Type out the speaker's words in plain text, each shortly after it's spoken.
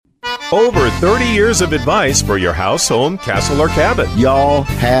Over 30 years of advice for your house, home, castle, or cabin. Y'all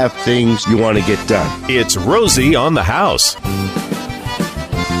have things you want to get done. It's Rosie on the House.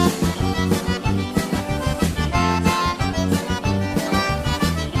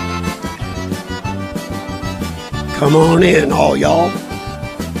 Come on in, all y'all.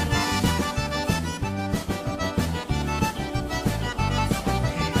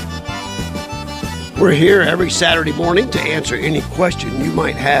 We're here every Saturday morning to answer any question you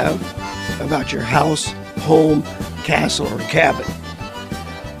might have about your house, home, castle, or cabin.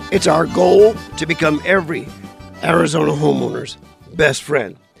 It's our goal to become every Arizona homeowner's best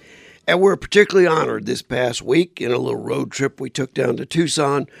friend. And we're particularly honored this past week in a little road trip we took down to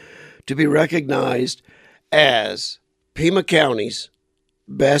Tucson to be recognized as Pima County's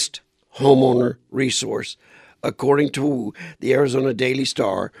best homeowner resource, according to the Arizona Daily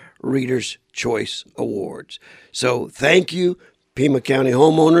Star Reader's Choice Awards. So thank you, Pima County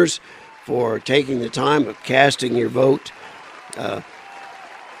homeowners, for taking the time of casting your vote.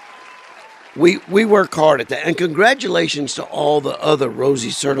 We work hard at that. And congratulations to all the other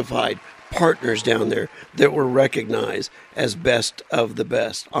Rosie certified partners down there that were recognized as best of the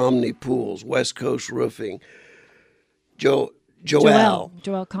best. Omni Pools, West Coast Roofing, Joel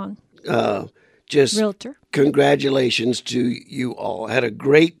Kahn. Just Realtor. Congratulations to you all. I had a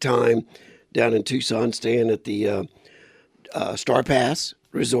great time down in Tucson, staying at the Star Pass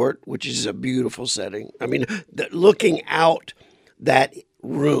Resort, which is a beautiful setting. I mean, looking out that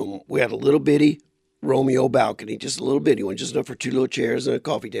room, we had a little bitty Romeo balcony, just a little bitty one, just enough for two little chairs and a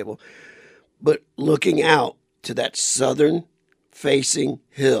coffee table. But looking out to that southern-facing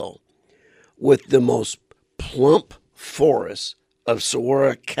hill with the most plump forest of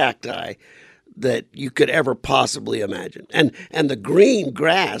saguaro cacti that you could ever possibly imagine. And the green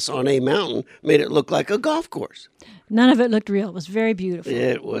grass on a mountain made it look like a golf course. None of it looked real. It was very beautiful.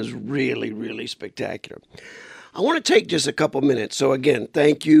 It was really, really spectacular. I want to take just a couple minutes. So again,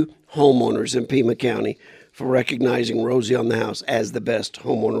 thank you, homeowners in Pima County, for recognizing Rosie on the House as the best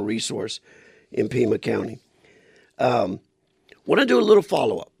homeowner resource in Pima County. Want to do a little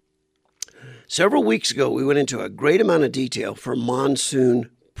follow-up. Several weeks ago, we went into a great amount of detail for monsoon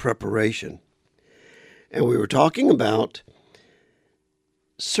preparation. And we were talking about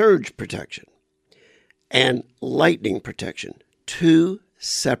surge protection and lightning protection, two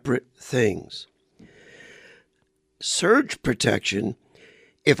separate things. Surge protection,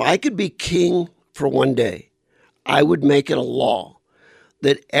 if I could be king for one day, I would make it a law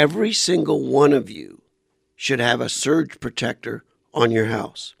that every single one of you should have a surge protector on your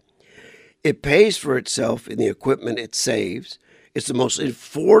house. It pays for itself in the equipment it saves. It's the most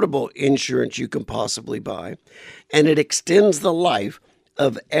affordable insurance you can possibly buy, and it extends the life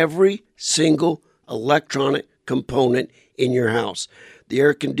of every single electronic component in your house. The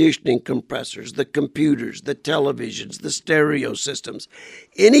air conditioning compressors, the computers, the televisions, the stereo systems,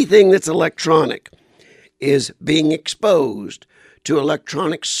 anything that's electronic is being exposed to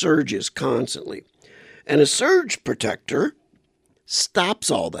electronic surges constantly. And a surge protector stops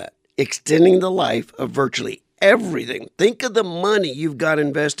all that, extending the life of virtually everything. Think of the money you've got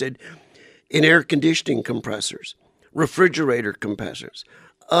invested in air conditioning compressors, refrigerator compressors,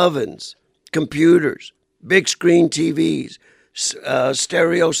 ovens, computers, big screen TVs,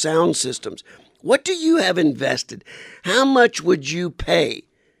 stereo sound systems. What do you have invested? How much would you pay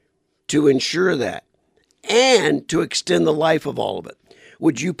to insure that and to extend the life of all of it?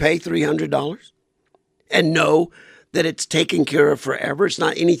 Would you pay $300 and know that it's taken care of forever? It's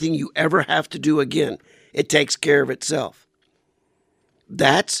not anything you ever have to do again. It takes care of itself.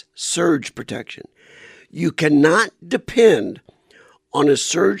 That's surge protection. You cannot depend on a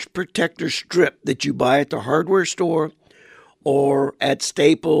surge protector strip that you buy at the hardware store or at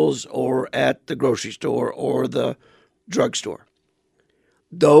Staples or at the grocery store or the drugstore.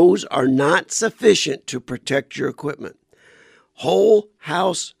 Those are not sufficient to protect your equipment. Whole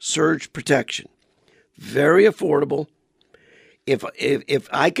house surge protection, very affordable. If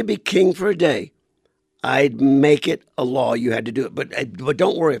I could be king for a day, I'd make it a law you had to do it. But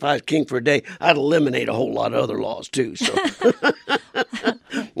don't worry, if I was king for a day, I'd eliminate a whole lot of other laws too. So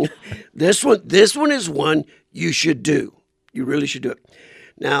this one is one you should do. You really should do it.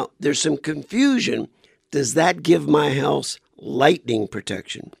 Now, there's some confusion. Does that give my house lightning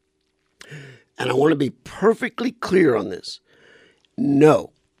protection? And I want to be perfectly clear on this.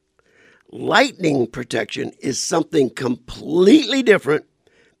 No. Lightning protection is something completely different,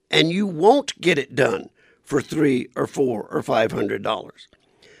 and you won't get it done for $300 or $400 or $500.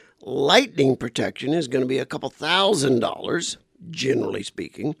 Lightning protection is going to be a couple $1,000s, generally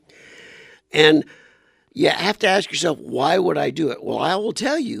speaking. And you have to ask yourself, why would I do it? Well, I will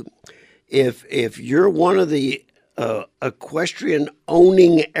tell you, If you're one of the equestrian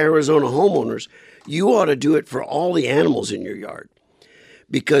owning Arizona homeowners, you ought to do it for all the animals in your yard.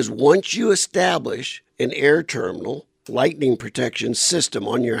 Because once you establish an air terminal lightning protection system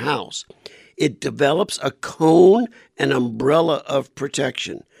on your house, it develops a cone and umbrella of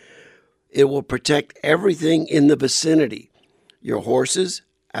protection. It will protect everything in the vicinity. Your horses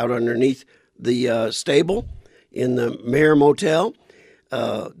out underneath the stable, in the Mare Motel,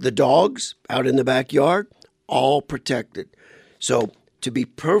 the dogs out in the backyard, all protected. So to be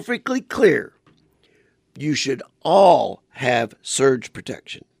perfectly clear, you should all have surge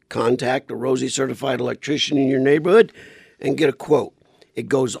protection. Contact a Rosie certified electrician in your neighborhood and get a quote. It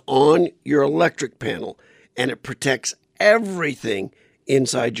goes on your electric panel and it protects everything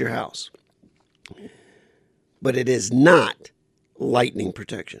inside your house. But it is not lightning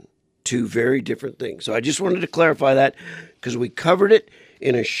protection. Two very different things. So I just wanted to clarify that because we covered it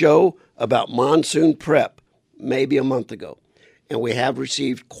in a show about monsoon prep maybe a month ago. And we have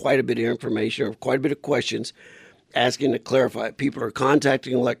received quite a bit of information or quite a bit of questions asking to clarify it. People are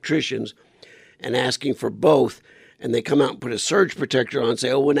contacting electricians and asking for both, and they come out and put a surge protector on and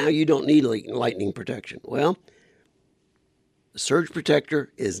say, oh, well, now you don't need lightning protection. Well, the surge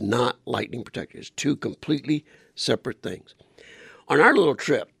protector is not lightning protection. It's two completely separate things. On our little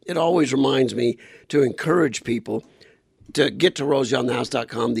trip, it always reminds me to encourage people to get to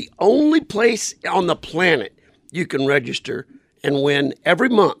rosieonthehouse.com, the only place on the planet you can register and win every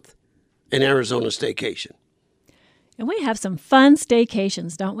month an Arizona staycation. And we have some fun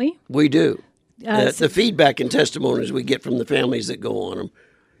staycations, don't we? We do. The feedback and testimonies we get from the families that go on them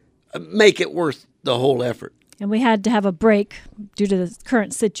make it worth the whole effort. And we had to have a break due to the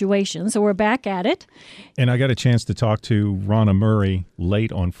current situation, so we're back at it. And I got a chance to talk to Rana Murray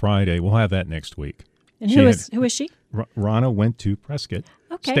late on Friday. We'll have that next week. And who is she? Rana went to Prescott,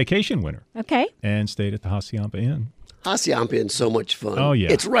 staycation winner. Okay. And stayed at the Hacienda Inn. Hacienda Inn's so much fun. Oh,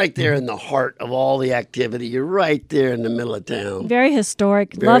 yeah. It's right there in the heart of all the activity. You're right there in the middle of town. Very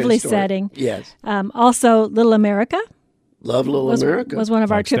historic, Very lovely historic. setting. Yes. Also, Little America. Love Little America. Was one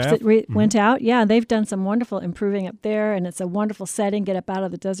of our trips Flagstaff? that went out. Yeah, they've done some wonderful improving up there, and it's a wonderful setting. Get up out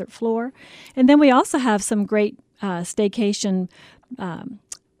of the desert floor. And then we also have some great staycation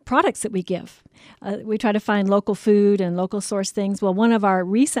products that we give. We try to find local food and local source things. Well, one of our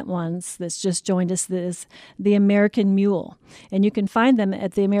recent ones that's just joined us is the American Mule. And you can find them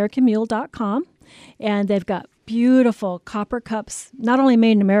at theamericanmule.com. And they've got beautiful copper cups, not only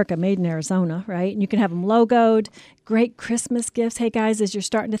made in America, made in Arizona, right? And you can have them logoed, great Christmas gifts. Hey, guys, as you're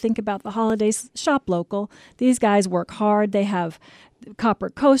starting to think about the holidays, shop local. These guys work hard. They have copper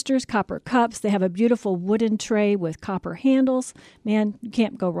coasters, copper cups. They have a beautiful wooden tray with copper handles. Man, you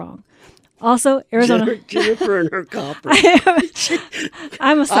can't go wrong. Also, Arizona. Jennifer and her copper.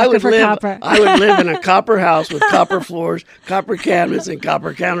 I'm a sucker for copper. I would live in a copper house with copper floors, copper cabinets, and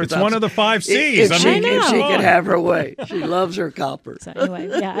copper countertops. It's one of the 5 C's. If she could have her way. She loves her copper. So anyway,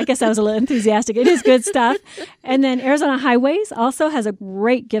 yeah, I guess I was a little enthusiastic. It is good stuff. And then Arizona Highways also has a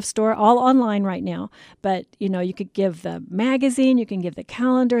great gift store, all online right now. But, you could give the magazine, you can give the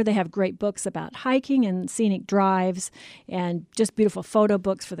calendar. They have great books about hiking and scenic drives and just beautiful photo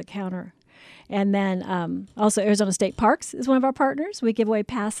books for the counter. And then also Arizona State Parks is one of our partners. We give away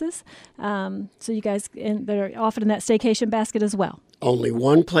passes. So you guys that are often in that staycation basket as well. Only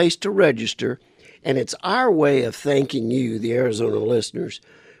one place to register. And it's our way of thanking you, the Arizona listeners,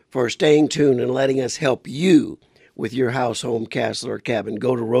 for staying tuned and letting us help you with your house, home, castle, or cabin.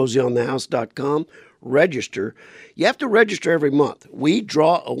 Go to rosieonthehouse.com, register. You have to register every month. We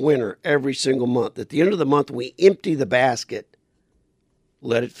draw a winner every single month. At the end of the month, we empty the basket,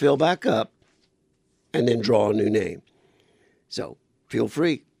 let it fill back up, and then draw a new name. So feel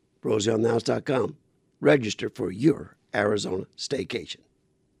free, rosieonthehouse.com. Register for your Arizona staycation.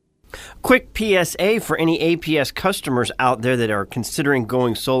 Quick PSA for any APS customers out there that are considering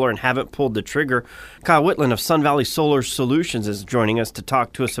going solar and haven't pulled the trigger. Kyle Whitland of Sun Valley Solar Solutions is joining us to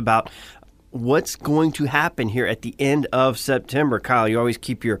talk to us about what's going to happen here at the end of September. Kyle, you always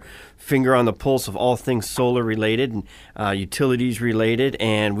keep your finger on the pulse of all things solar related and utilities related,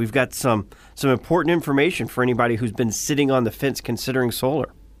 and we've got some important information for anybody who's been sitting on the fence considering solar.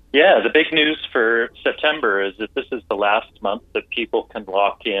 Yeah, the big news for September is that this is the last month that people can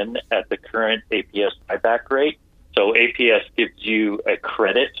lock in at the current APS buyback rate. So APS gives you a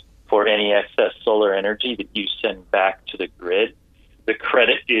credit for any excess solar energy that you send back to the grid. The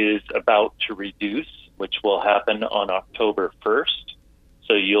credit is about to reduce, which will happen on October 1st.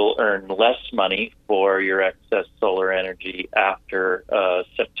 So you'll earn less money for your excess solar energy after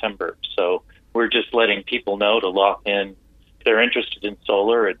September. So we're just letting people know to lock in they're interested in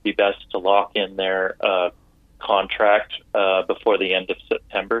solar, it'd be best to lock in their contract before the end of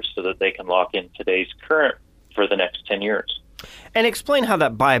September so that they can lock in today's current for the next 10 years. And explain how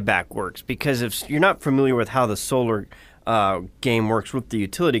that buyback works, because if you're not familiar with how the solar game works with the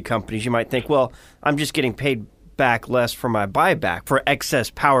utility companies, you might think, well, I'm just getting paid back less for my buyback for excess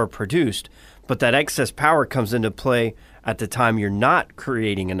power produced, but that excess power comes into play at the time you're not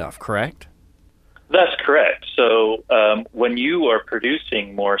creating enough, correct? That's correct. So when you are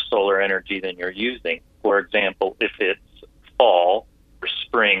producing more solar energy than you're using, for example, if it's fall or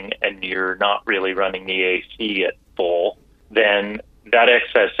spring and you're not really running the AC at full, then that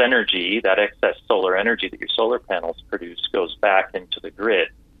excess energy, that excess solar energy that your solar panels produce goes back into the grid.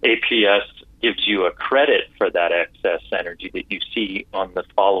 APS gives you a credit for that excess energy that you see on the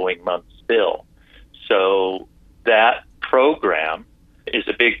following month's bill. So that program is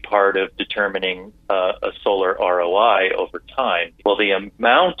a big part of determining a solar ROI over time. Well, the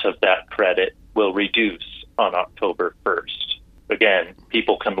amount of that credit will reduce on October 1st. Again,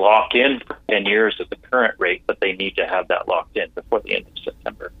 people can lock in for 10 years at the current rate, but they need to have that locked in before the end of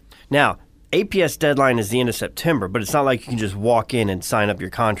September. Now, APS deadline is the end of September, but it's not like you can just walk in and sign up your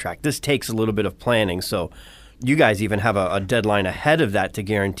contract. This takes a little bit of planning, so you guys even have a deadline ahead of that to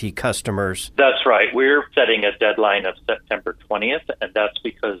guarantee customers. That's right. We're setting a deadline of September 20th, and that's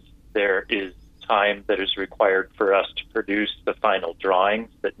because there is time that is required for us to produce the final drawings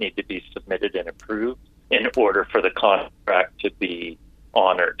that need to be submitted and approved in order for the contract to be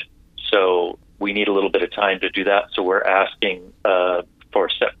honored. So we need a little bit of time to do that. So we're asking for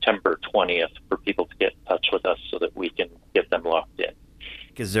September 20th for people to get in touch with us so that we can get them locked in.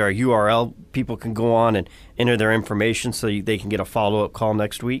 Is there a URL people can go on and enter their information so they can get a follow-up call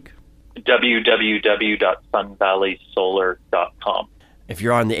next week? www.sunvalleysolar.com. If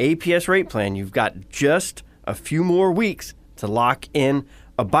you're on the APS rate plan, you've got just a few more weeks to lock in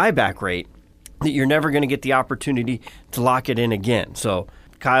a buyback rate that you're never going to get the opportunity to lock it in again. So,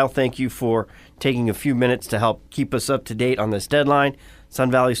 Kyle, thank you for taking a few minutes to help keep us up to date on this deadline. Sun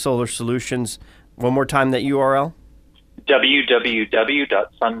Valley Solar Solutions. One more time, that URL?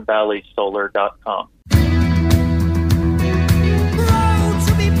 www.sunvalleysolar.com.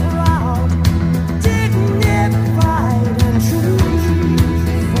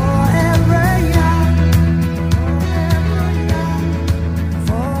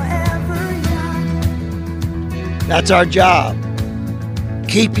 That's our job.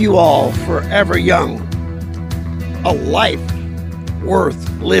 Keep you all forever young. A life worth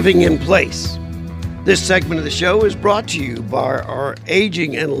living in place. This segment of the show is brought to you by our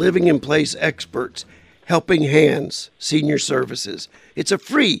aging and living in place experts, Helping Hands Senior Services. It's a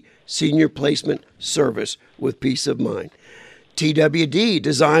free senior placement service with peace of mind. TWD,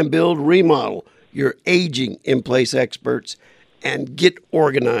 Design, Build, Remodel, your aging in place experts, and get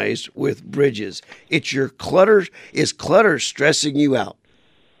organized with Bridges. It's your clutter. Is clutter stressing you out?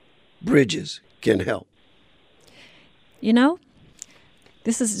 Bridges can help. You know,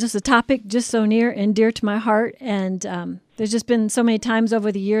 this is just a topic just so near and dear to my heart, and there's just been so many times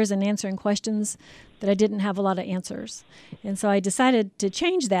over the years in answering questions that I didn't have a lot of answers. And so I decided to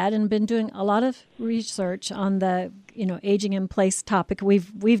change that and been doing a lot of research on the, aging in place topic.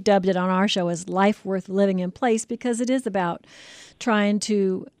 We've dubbed it on our show as Life Worth Living in Place, because it is about trying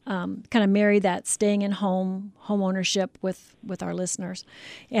to kind of marry that staying in home ownership with our listeners.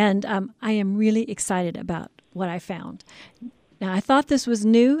 And I am really excited about what I found. Now, I thought this was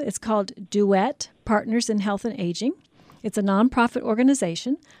new. It's called Duet Partners in Health and Aging. It's a nonprofit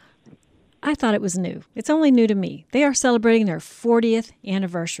organization. I thought it was new. It's only new to me. They are celebrating their 40th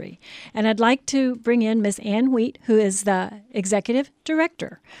anniversary. And I'd like to bring in Miss Ann Wheat, who is the executive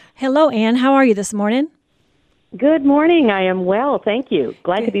director. Hello, Ann. How are you this morning? Good morning. I am well. Thank you.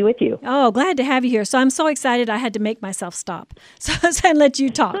 Glad to be with you. Oh, glad to have you here. So I'm so excited I had to make myself stop so I let you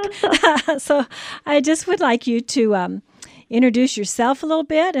talk. So I just would like you to introduce yourself a little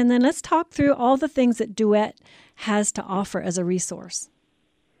bit, and then let's talk through all the things that Duet has to offer as a resource.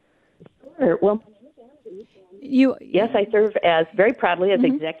 Sure. Well, yes, I serve very proudly as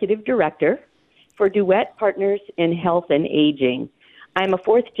executive director for Duet Partners in Health and Aging. I'm a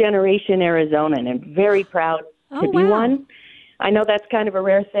fourth-generation Arizonan and very proud to be one. I know that's kind of a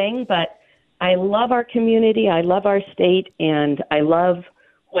rare thing, but I love our community, I love our state, and I love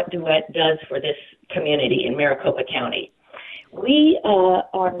what Duet does for this community in Maricopa County. We are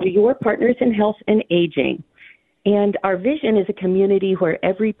your partners in health and aging, and our vision is a community where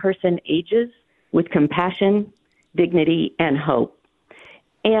every person ages with compassion, dignity, and hope.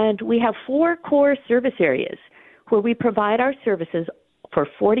 And we have 4 core service areas where we provide our services for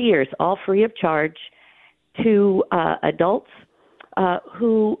 40 years, all free of charge, to adults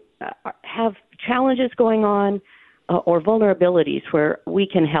who have challenges going on or vulnerabilities where we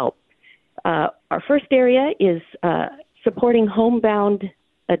can help. Our first area is supporting homebound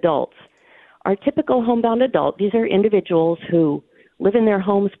adults. Our typical homebound adult, these are individuals who live in their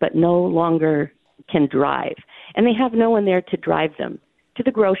homes but no longer can drive, and they have no one there to drive them to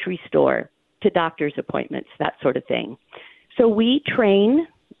the grocery store, to doctor's appointments, that sort of thing. So we train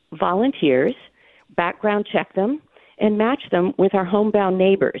volunteers, background check them, and match them with our homebound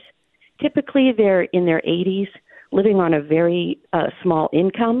neighbors. Typically, they're in their 80s, living on a very small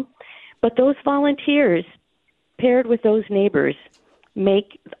income, but those volunteers paired with those neighbors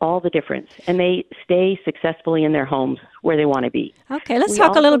make all the difference, and they stay successfully in their homes where they want to be. Okay, let's just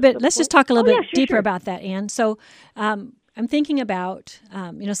talk a little bit deeper about that, Ann. So I'm thinking about,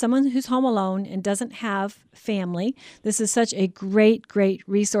 someone who's home alone and doesn't have family. This is such a great, great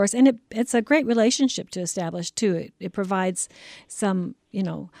resource, and it's a great relationship to establish, too. It provides some,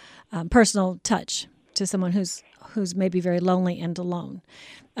 personal touch to someone who's maybe very lonely and alone.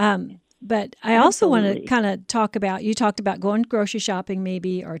 But I also want to kind of talk about, you talked about going grocery shopping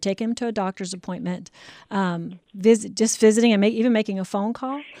maybe, or taking them to a doctor's appointment, just visiting and even making a phone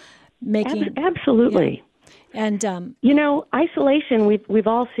call. Absolutely. Yeah. And isolation, we've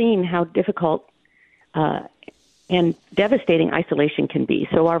all seen how difficult and devastating isolation can be.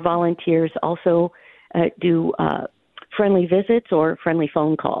 So our volunteers also do friendly visits or friendly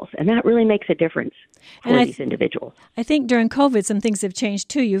phone calls, and that really makes a difference for these individuals. I think during COVID, some things have changed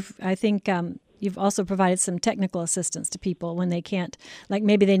too. You've also provided some technical assistance to people when they can't, like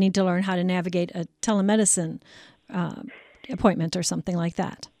maybe they need to learn how to navigate a telemedicine appointment or something like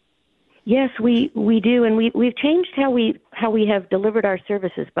that. Yes, we do, and we've changed how we have delivered our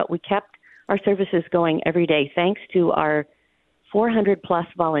services, but we kept our services going every day thanks to our 400 plus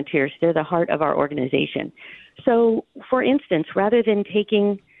volunteers. They're the heart of our organization. So, for instance, rather than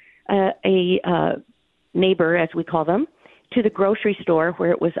taking a neighbor, as we call them, to the grocery store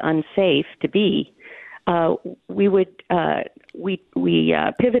where it was unsafe to be, we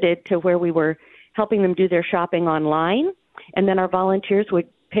pivoted to where we were helping them do their shopping online, and then our volunteers would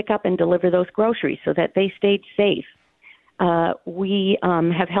pick up and deliver those groceries so that they stayed safe. We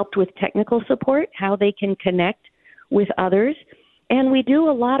have helped with technical support, how they can connect with others, and we do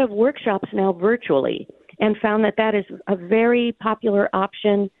a lot of workshops now virtually, and found that is a very popular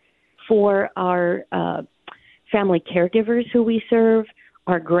option for our family caregivers who we serve,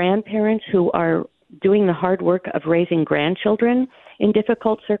 our grandparents who are doing the hard work of raising grandchildren in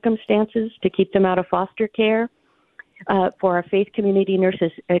difficult circumstances to keep them out of foster care. For our faith community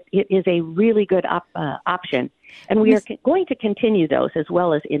nurses, it is a really good option. And we are going to continue those as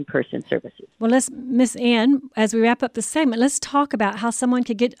well as in-person services. Well, Miss Ann, as we wrap up the segment, let's talk about how someone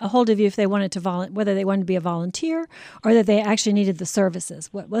could get a hold of you if they wanted to whether they wanted to be a volunteer or that they actually needed the services.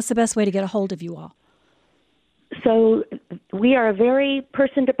 What's the best way to get a hold of you all? So we are a very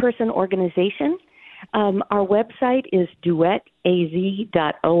person-to-person organization. Our website is duetaz.org.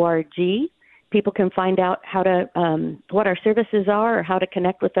 People can find out how to what our services are or how to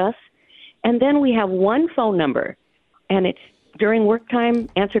connect with us. And then we have one phone number, and it's during work time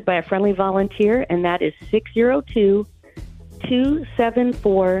answered by a friendly volunteer, and that is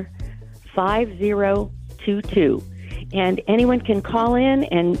 602-274-5022. And anyone can call in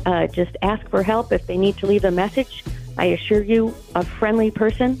and just ask for help if they need to leave a message. I assure you, a friendly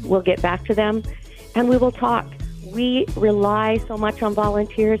person will get back to them, and we will talk. We rely so much on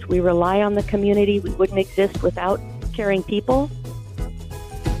volunteers. We rely on the community. We wouldn't exist without caring people.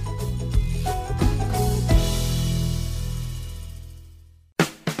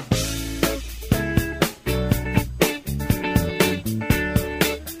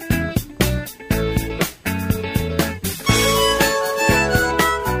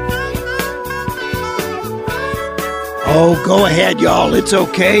 Oh, go ahead, y'all. It's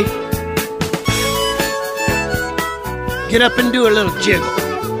okay. Get up and do a little jiggle.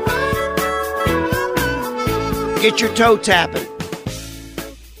 Get your toe tapping.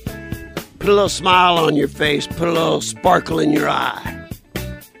 Put a little smile on your face. Put a little sparkle in your eye.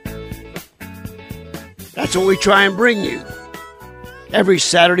 That's what we try and bring you every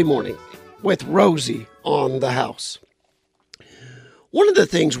Saturday morning with Rosie on the House. One of the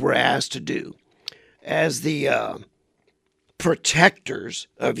things we're asked to do as the protectors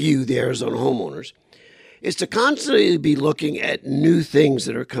of you, the Arizona homeowners, is to constantly be looking at new things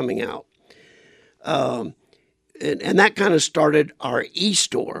that are coming out. And that kind of started our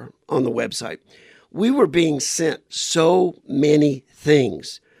e-store on the website. We were being sent so many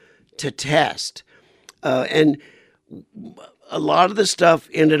things to test. And a lot of the stuff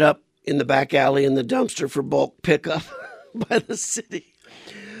ended up in the back alley in the dumpster for bulk pickup by the city.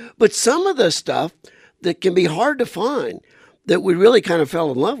 But some of the stuff that can be hard to find that we really kind of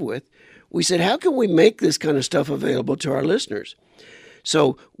fell in love with, we said, how can we make this kind of stuff available to our listeners?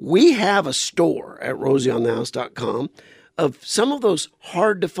 So we have a store at rosieonthehouse.com of some of those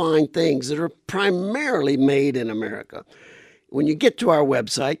hard to find things that are primarily made in America. When you get to our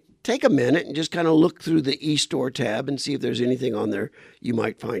website, take a minute and just kind of look through the eStore tab and see if there's anything on there you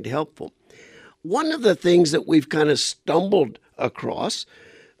might find helpful. One of the things that we've kind of stumbled across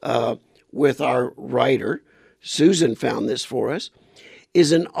with our writer, Susan found this for us,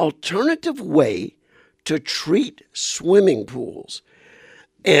 is an alternative way to treat swimming pools.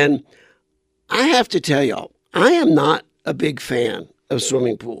 And I have to tell y'all, I am not a big fan of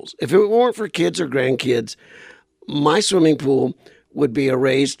swimming pools. If it weren't for kids or grandkids, my swimming pool would be a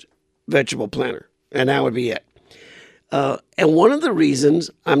raised vegetable planter, and that would be it. And one of the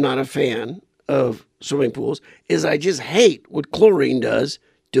reasons I'm not a fan of swimming pools is I just hate what chlorine does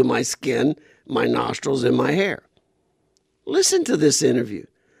to my skin, my nostrils, and my hair. Listen to this interview.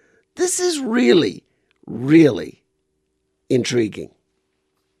 This is really, really intriguing.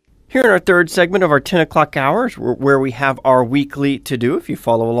 Here in our third segment of our 10 o'clock hours, where we have our weekly to-do, if you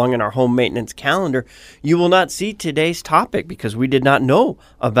follow along in our home maintenance calendar, you will not see today's topic because we did not know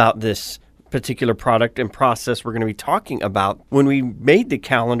about this particular product and process we're going to be talking about when we made the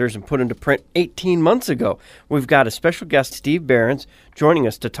calendars and put them to print 18 months ago. We've got a special guest, Steve Behrens, joining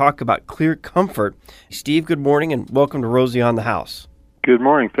us to talk about Clear Comfort. Steve, good morning and welcome to Rosie on the House. Good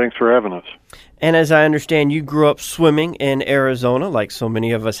morning. Thanks for having us. And as I understand, you grew up swimming in Arizona, like so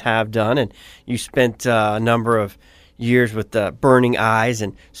many of us have done, and you spent a number of years with burning eyes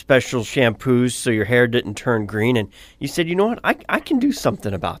and special shampoos so your hair didn't turn green. And you said, you know what, I can do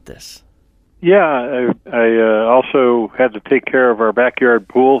something about this. Yeah, I also had to take care of our backyard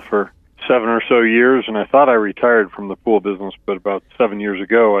pool for 7 or so years, and I thought I retired from the pool business, but about 7 years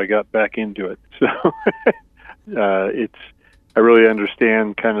ago I got back into it. So I really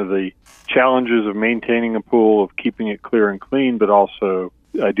understand kind of the challenges of maintaining a pool, of keeping it clear and clean, but also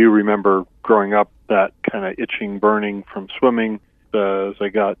I do remember growing up that kind of itching, burning from swimming. As I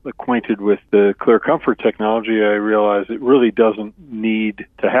got acquainted with the Clear Comfort technology, I realized it really doesn't need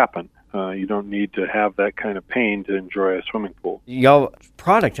to happen. You don't need to have that kind of pain to enjoy a swimming pool. Y'all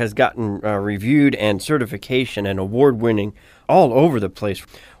product has gotten reviewed and certification and award-winning all over the place.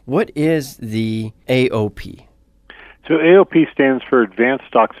 What is the AOP? So AOP stands for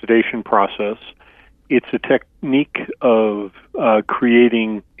Advanced Oxidation Process. It's a technique of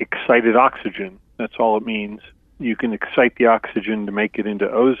creating excited oxygen. That's all it means. You can excite the oxygen to make it into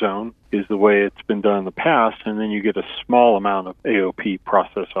ozone, is the way it's been done in the past, and then you get a small amount of AOP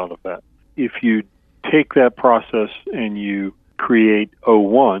process out of that. If you take that process and you create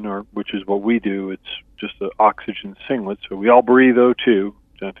O1, which is what we do, it's just an oxygen singlet. So we all breathe O2,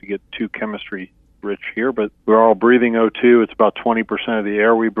 not to get too chemistry rich here, but we're all breathing O2. It's about 20% of the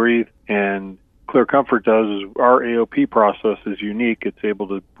air we breathe, and Clear Comfort does is our AOP process is unique. It's able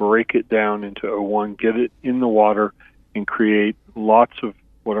to break it down into O1, get it in the water, and create lots of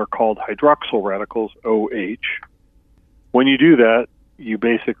what are called hydroxyl radicals, OH. When you do that, you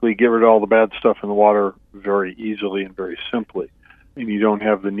basically get rid of all the bad stuff in the water very easily and very simply. And you don't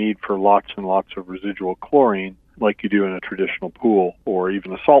have the need for lots and lots of residual chlorine like you do in a traditional pool or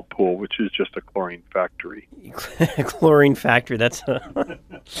even a salt pool, which is just a chlorine factory. Chlorine factory, that's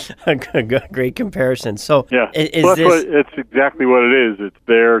a great comparison. So yeah, it's exactly what it is. It's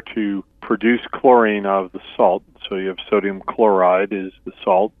there to produce chlorine out of the salt. So you have sodium chloride is the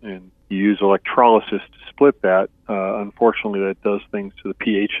salt, and you use electrolysis to split that. Unfortunately, that does things to the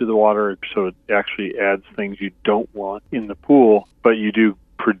pH of the water, so it actually adds things you don't want in the pool, but you do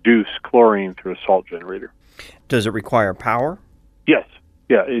produce chlorine through a salt generator. Does it require power? Yes.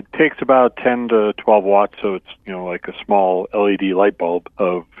 Yeah, it takes about 10 to 12 watts, so it's, like a small LED light bulb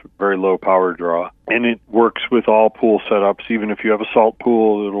of very low power draw. And it works with all pool setups. Even if you have a salt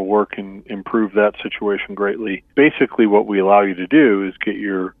pool, it'll work and improve that situation greatly. Basically, what we allow you to do is get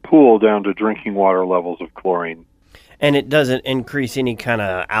your pool down to drinking water levels of chlorine. And it doesn't increase any kind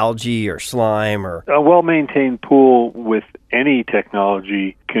of algae or slime or... A well-maintained pool with any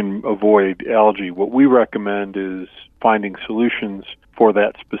technology can avoid algae. What we recommend is finding solutions for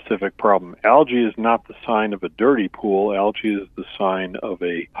that specific problem. Algae is not the sign of a dirty pool. Algae is the sign of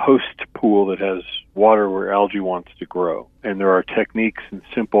a host pool that has water where algae wants to grow. And there are techniques and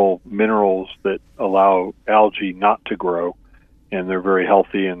simple minerals that allow algae not to grow, and they're very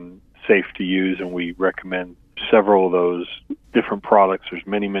healthy and safe to use, and we recommend several of those different products. There's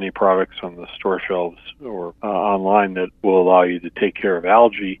many products on the store shelves or online that will allow you to take care of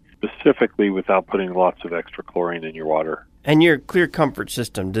algae specifically without putting lots of extra chlorine in your water. And your Clear Comfort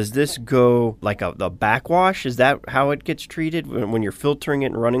system, does this go like the backwash? Is that how it gets treated when you're filtering it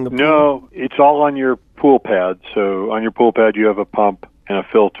and running the pool? No, it's all on your pool pad. So on your pool pad, you have a pump and a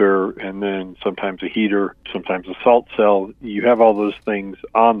filter, and then sometimes a heater, sometimes a salt cell. You have all those things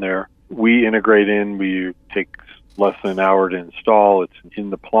on there. We integrate in. We take less than an hour to install. It's in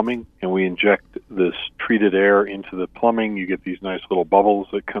the plumbing, and we inject this treated air into the plumbing. You get these nice little bubbles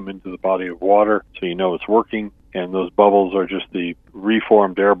that come into the body of water, so you know it's working. And those bubbles are just the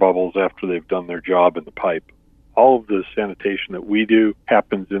reformed air bubbles after they've done their job in the pipe. All of the sanitation that we do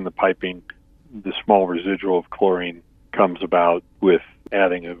happens in the piping. The small residual of chlorine comes about with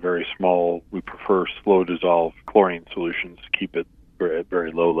adding a very small, we prefer slow dissolve chlorine solutions to keep it at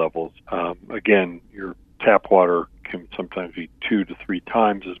very low levels. Again, your tap water can sometimes be 2 to 3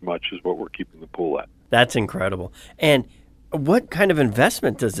 times as much as what we're keeping the pool at. That's incredible. And what kind of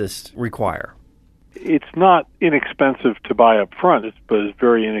investment does this require? It's not inexpensive to buy up front, but it's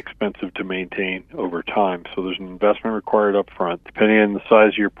very inexpensive to maintain over time. So there's an investment required up front. Depending on the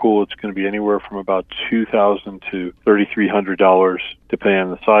size of your pool, it's going to be anywhere from about $2,000 to $3,300, depending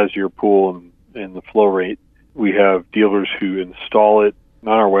on the size of your pool and the flow rate. We have dealers who install it. On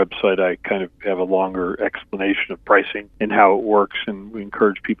our website, I kind of have a longer explanation of pricing and how it works, and we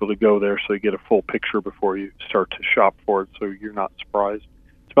encourage people to go there so you get a full picture before you start to shop for it, so you're not surprised.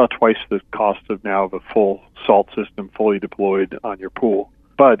 It's about twice the cost of a full salt system fully deployed on your pool.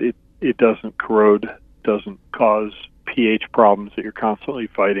 But it doesn't corrode, doesn't cause pH problems that you're constantly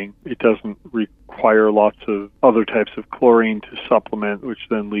fighting. It doesn't require lots of other types of chlorine to supplement, which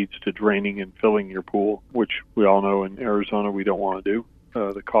then leads to draining and filling your pool, which we all know in Arizona we don't want to do.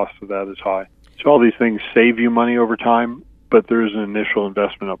 The cost of that is high. So all these things save you money over time, but there is an initial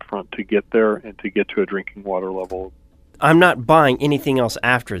investment up front to get there and to get to a drinking water level. I'm not buying anything else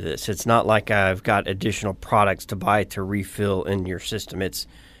after this. It's not like I've got additional products to buy to refill in your system. It's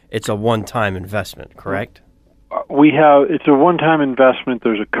a one-time investment, correct? It's a one-time investment.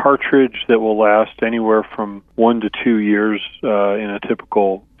 There's a cartridge that will last anywhere from 1 to 2 years in a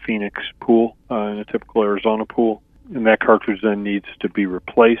typical Phoenix pool, in a typical Arizona pool. And that cartridge then needs to be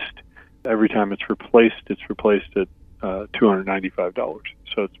replaced. Every time it's replaced at $295.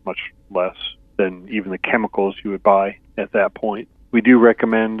 So it's much less than even the chemicals you would buy at that point. We do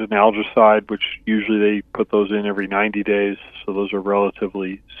recommend an algicide, which usually they put those in every 90 days. So those are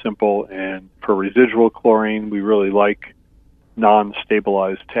relatively simple. And for residual chlorine, we really like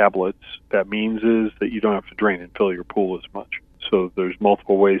non-stabilized tablets. That means is that you don't have to drain and fill your pool as much. So there's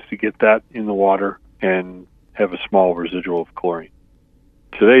multiple ways to get that in the water and have a small residual of chlorine.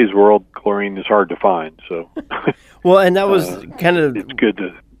 Today's world, chlorine is hard to find. So, well, and that was kind of it's good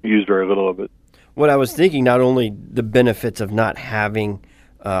to use very little of it. What I was thinking, not only the benefits of not having,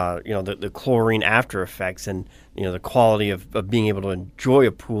 the chlorine after effects, and the quality of being able to enjoy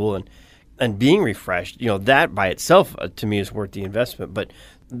a pool and being refreshed. That by itself to me is worth the investment. But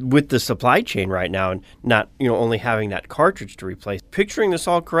with the supply chain right now, and not only having that cartridge to replace, picturing this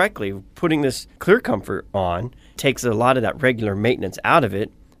all correctly, putting this Clear Comfort on takes a lot of that regular maintenance out of it,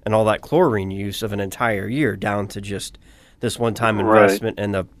 and all that chlorine use of an entire year down to just this one-time investment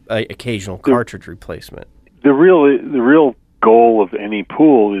and the occasional cartridge replacement. The real goal of any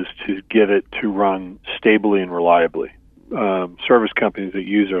pool is to get it to run stably and reliably. Service companies that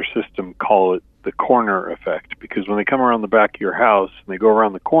use our system call it the corner effect, because when they come around the back of your house and they go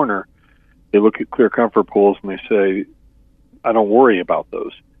around the corner, they look at Clear Comfort pools and they say, I don't worry about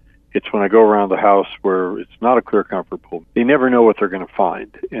those. It's when I go around the house where it's not a Clear Comfort pool, they never know what they're going to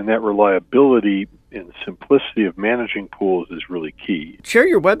find. And that reliability and simplicity of managing pools is really key. Share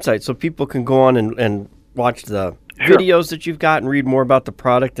your website so people can go on and watch the videos that you've got and read more about the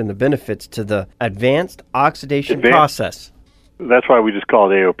product and the benefits to the advanced oxidation process. That's why we just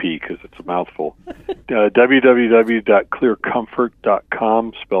call it AOP, because it's a mouthful.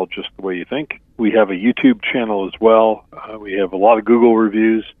 www.clearcomfort.com, spelled just the way you think. We have a YouTube channel as well. We have a lot of Google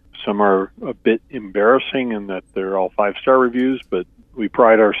reviews. Some are a bit embarrassing in that they're all 5-star reviews, but we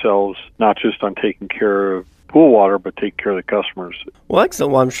pride ourselves not just on taking care of pool water, but taking care of the customers. Well,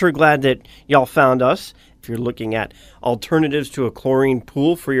 excellent. Well, I'm sure glad that y'all found us. If you're looking at alternatives to a chlorine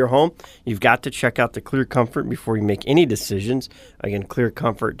pool for your home, you've got to check out the Clear Comfort before you make any decisions. Again,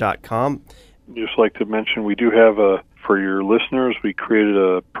 clearcomfort.com. Just like to mention, we do have for your listeners, we created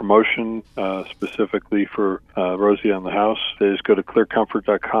a promotion specifically for Rosie on the House. They just go to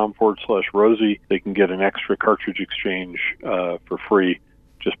clearcomfort.com/Rosie. They can get an extra cartridge exchange for free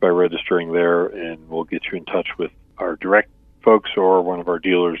just by registering there, and we'll get you in touch with our direct folks or one of our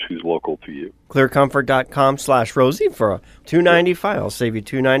dealers who's local to you. Clearcomfort.com/Rosie for a $295. I'll save you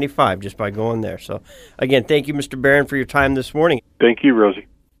 $295 just by going there. So, again, thank you, Mr. Barron, for your time this morning. Thank you, Rosie.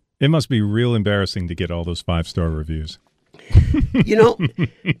 It must be real embarrassing to get all those 5-star reviews. You know,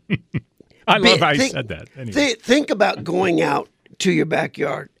 I love how you said that. Anyway. Think about going out to your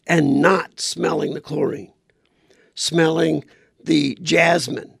backyard and not smelling the chlorine, smelling the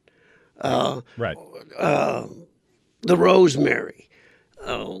jasmine, right. The rosemary,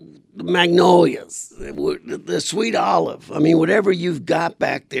 the magnolias, the sweet olive. I mean, whatever you've got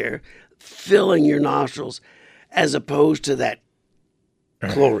back there filling your nostrils as opposed to that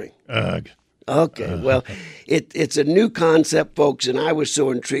chlorine. Ugh. Okay, well, it's a new concept, folks, and I was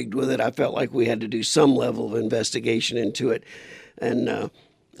so intrigued with it. I felt like we had to do some level of investigation into it, and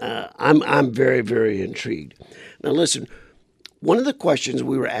I'm very, very intrigued. Now, listen. One of the questions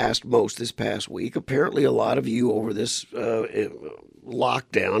we were asked most this past week, apparently a lot of you over this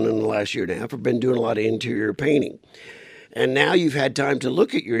lockdown in the last year and a half have been doing a lot of interior painting. And now you've had time to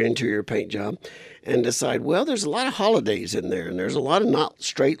look at your interior paint job and decide, well, there's a lot of holidays in there, and there's a lot of not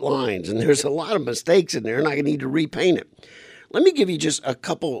straight lines, and there's a lot of mistakes in there, and I need to repaint it. Let me give you just a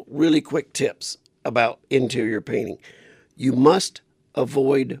couple really quick tips about interior painting. You must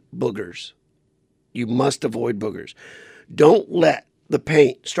avoid boogers. You must avoid boogers. Don't let the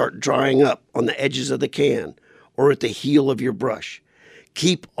paint start drying up on the edges of the can or at the heel of your brush.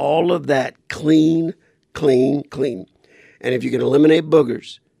 Keep all of that clean, clean, clean. And if you can eliminate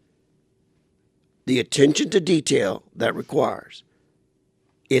boogers, the attention to detail that requires,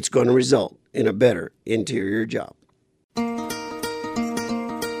 it's going to result in a better interior job.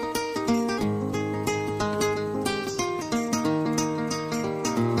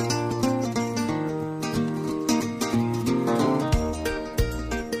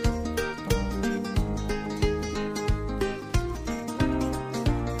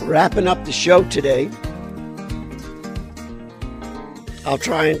 Wrapping up the show today, I'll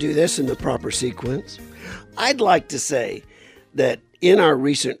try and do this in the proper sequence. I'd like to say that in our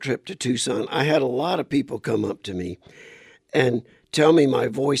recent trip to Tucson, I had a lot of people come up to me and tell me my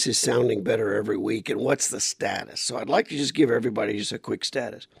voice is sounding better every week and what's the status. So I'd like to just give everybody just a quick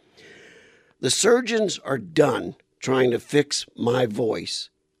status. The surgeons are done trying to fix my voice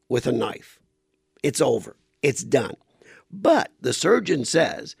with a knife. It's over. It's done. But the surgeon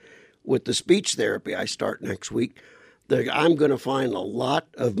says, with the speech therapy I start next week, that I'm going to find a lot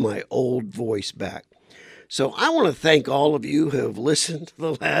of my old voice back. So I want to thank all of you who have listened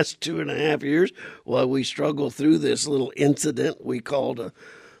the last 2.5 years while we struggle through this little incident we call it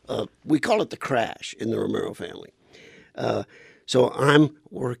the crash in the Romero family. So I'm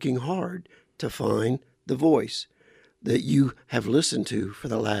working hard to find the voice that you have listened to for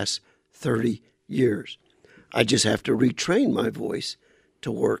the last 30 years. I just have to retrain my voice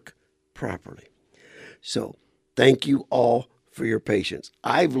to work properly. So thank you all for your patience.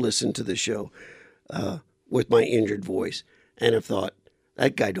 I've listened to the show with my injured voice and have thought,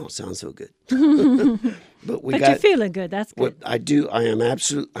 that guy don't sound so good. But you're feeling good. That's good. I do. I am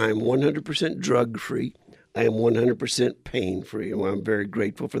 100% drug-free. I am 100% pain-free. And I'm very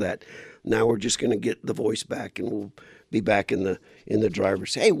grateful for that. Now we're just going to get the voice back, and we'll be back in the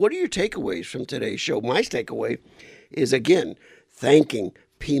driver's. Hey, what are your takeaways from today's show? My takeaway is, again, thanking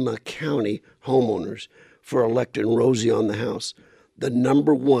Pima County homeowners for electing Rosie on the House, the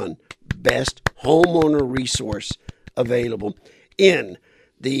 #1 best homeowner resource available in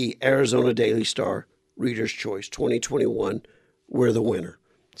the Arizona Daily Star Reader's Choice 2021. We're the winner.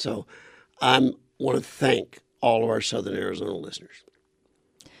 So I want to thank all of our Southern Arizona listeners.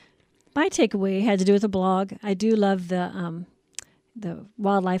 My takeaway had to do with the blog. I do love the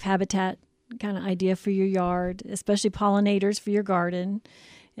wildlife habitat kind of idea for your yard, especially pollinators for your garden.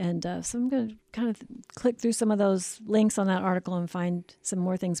 And so I'm going to kind of click through some of those links on that article and find some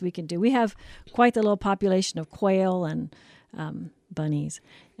more things we can do. We have quite the little population of quail and bunnies.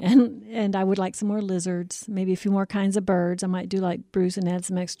 And I would like some more lizards, maybe a few more kinds of birds. I might do like Bruce and add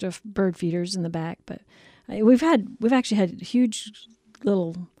some extra bird feeders in the back. But we've actually had huge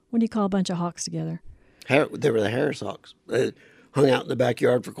little, what do you call a bunch of hawks together? They were the Harris hawks. They hung out in the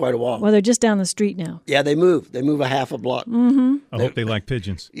backyard for quite a while. Well, they're just down the street now. Yeah, they move. They move a half a block. Mm-hmm. I hope they like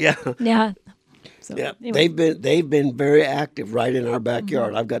pigeons. Yeah. Yeah. So, yeah, anyway. they've been very active right in our backyard.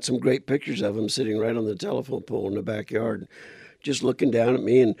 Mm-hmm. I've got some great pictures of them sitting right on the telephone pole in the backyard, just looking down at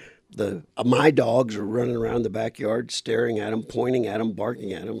me. And my dogs are running around the backyard, staring at them, pointing at them,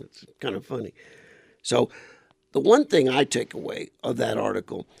 barking at them. It's kind of funny. So the one thing I take away of that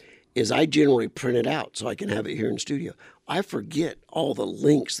article is I generally print it out so I can have it here in studio. I forget all the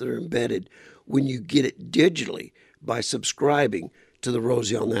links that are embedded when you get it digitally by subscribing to the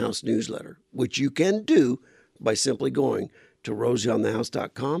Rosie on the House newsletter, which you can do by simply going to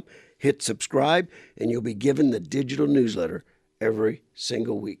rosieonthehouse.com, hit subscribe, and you'll be given the digital newsletter every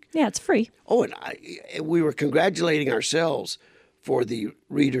single week. Yeah, it's free. Oh, and we were congratulating ourselves for the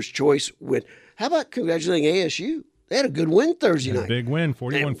Reader's Choice win. How about congratulating ASU? They had a good win Thursday night. Big win,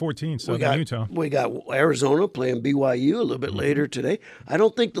 41-14, Southern Utah. We got Arizona playing BYU a little bit later today. I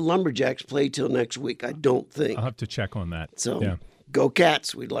don't think the Lumberjacks play till next week. I don't think. I'll have to check on that. So yeah. Go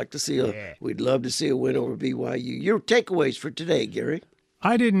Cats. We'd love to see a win over BYU. Your takeaways for today, Gary?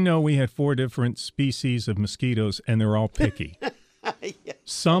 I didn't know we had 4 different species of mosquitoes, and they're all picky. Yeah.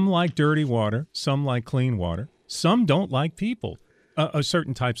 Some like dirty water, some like clean water. Some don't like people,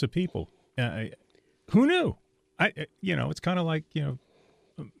 certain types of people. Who knew? It's kind of like,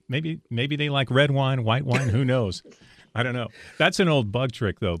 maybe they like red wine, white wine. Who knows? I don't know. That's an old bug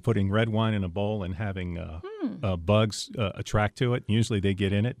trick, though, putting red wine in a bowl and having bugs attract to it. Usually they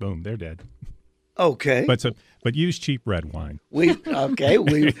get in it. Boom, they're dead. Okay. But use cheap red wine. We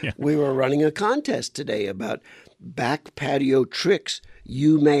were running a contest today about back patio tricks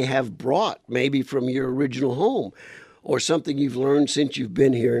you may have brought, maybe from your original home or something you've learned since you've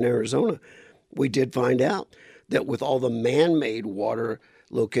been here in Arizona. We did find out that with all the man-made water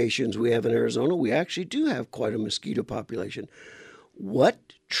locations we have in Arizona, we actually do have quite a mosquito population. What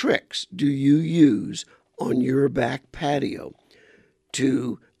tricks do you use on your back patio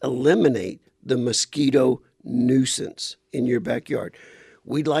to eliminate the mosquito nuisance in your backyard?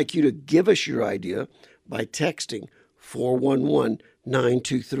 We'd like you to give us your idea by texting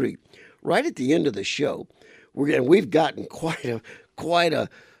 411-923. Right at the end of the show, we've gotten quite a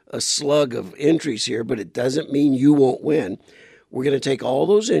slug of entries here, but it doesn't mean you won't win. We're going to take all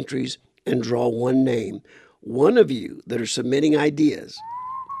those entries and draw one name. One of you that are submitting ideas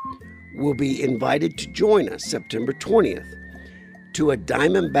will be invited to join us September 20th to a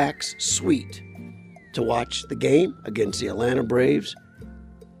Diamondbacks suite to watch the game against the Atlanta Braves.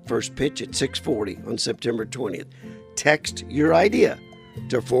 First pitch at 6:40 on September 20th. Text your idea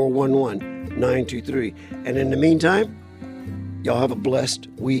to 411-923. And in the meantime, y'all have a blessed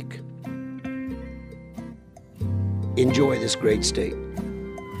week. Enjoy this great state.